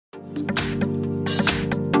Hi!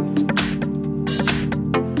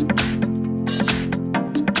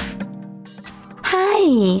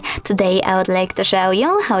 Today I would like to show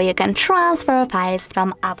you how you can transfer files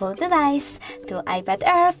from Apple device to iPad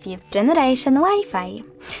Air 5th generation Wi-Fi.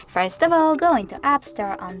 First of all, go into App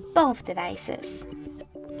Store on both devices.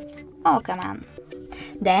 Oh, come on.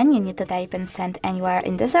 Then you need to type in Send Anywhere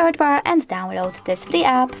in the search bar and download this free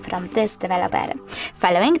app from this developer.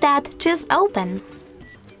 Following that, choose Open.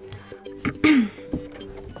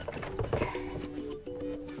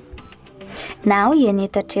 Now you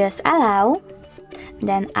need to choose Allow.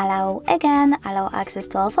 Then allow again, allow access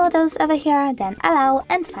to all photos over here, then allow,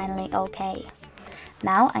 and finally OK.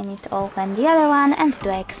 Now I need to open the other one and do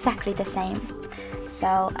exactly the same.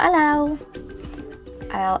 So allow,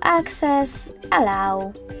 allow access,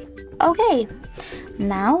 allow, OK.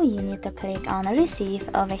 Now you need to click on Receive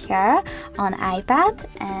over here on iPad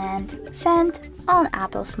and Send on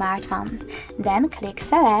Apple smartphone. Then click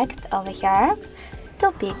Select over here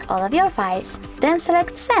to pick all of your files, then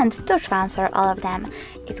select Send to transfer all of them.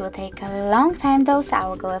 It will take a long time though, so I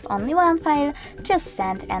will go with only one file. Just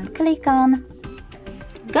send and click on.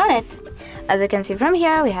 Got it! As you can see from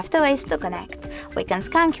here, we have two ways to connect. We can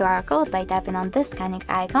scan QR code by tapping on this scanning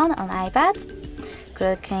icon on iPad,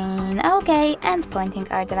 clicking OK and pointing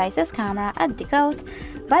our device's camera at the code,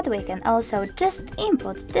 but we can also just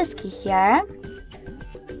input this key here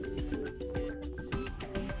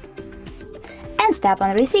and tap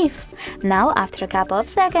on Receive. Now, after a couple of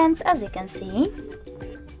seconds, as you can see,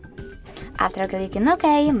 after clicking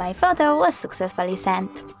OK, my photo was successfully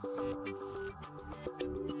sent.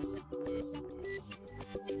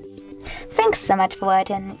 Thanks so much for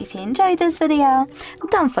watching. If you enjoyed this video,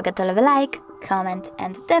 don't forget to leave a like, comment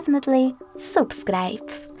and definitely subscribe.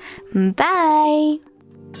 Bye!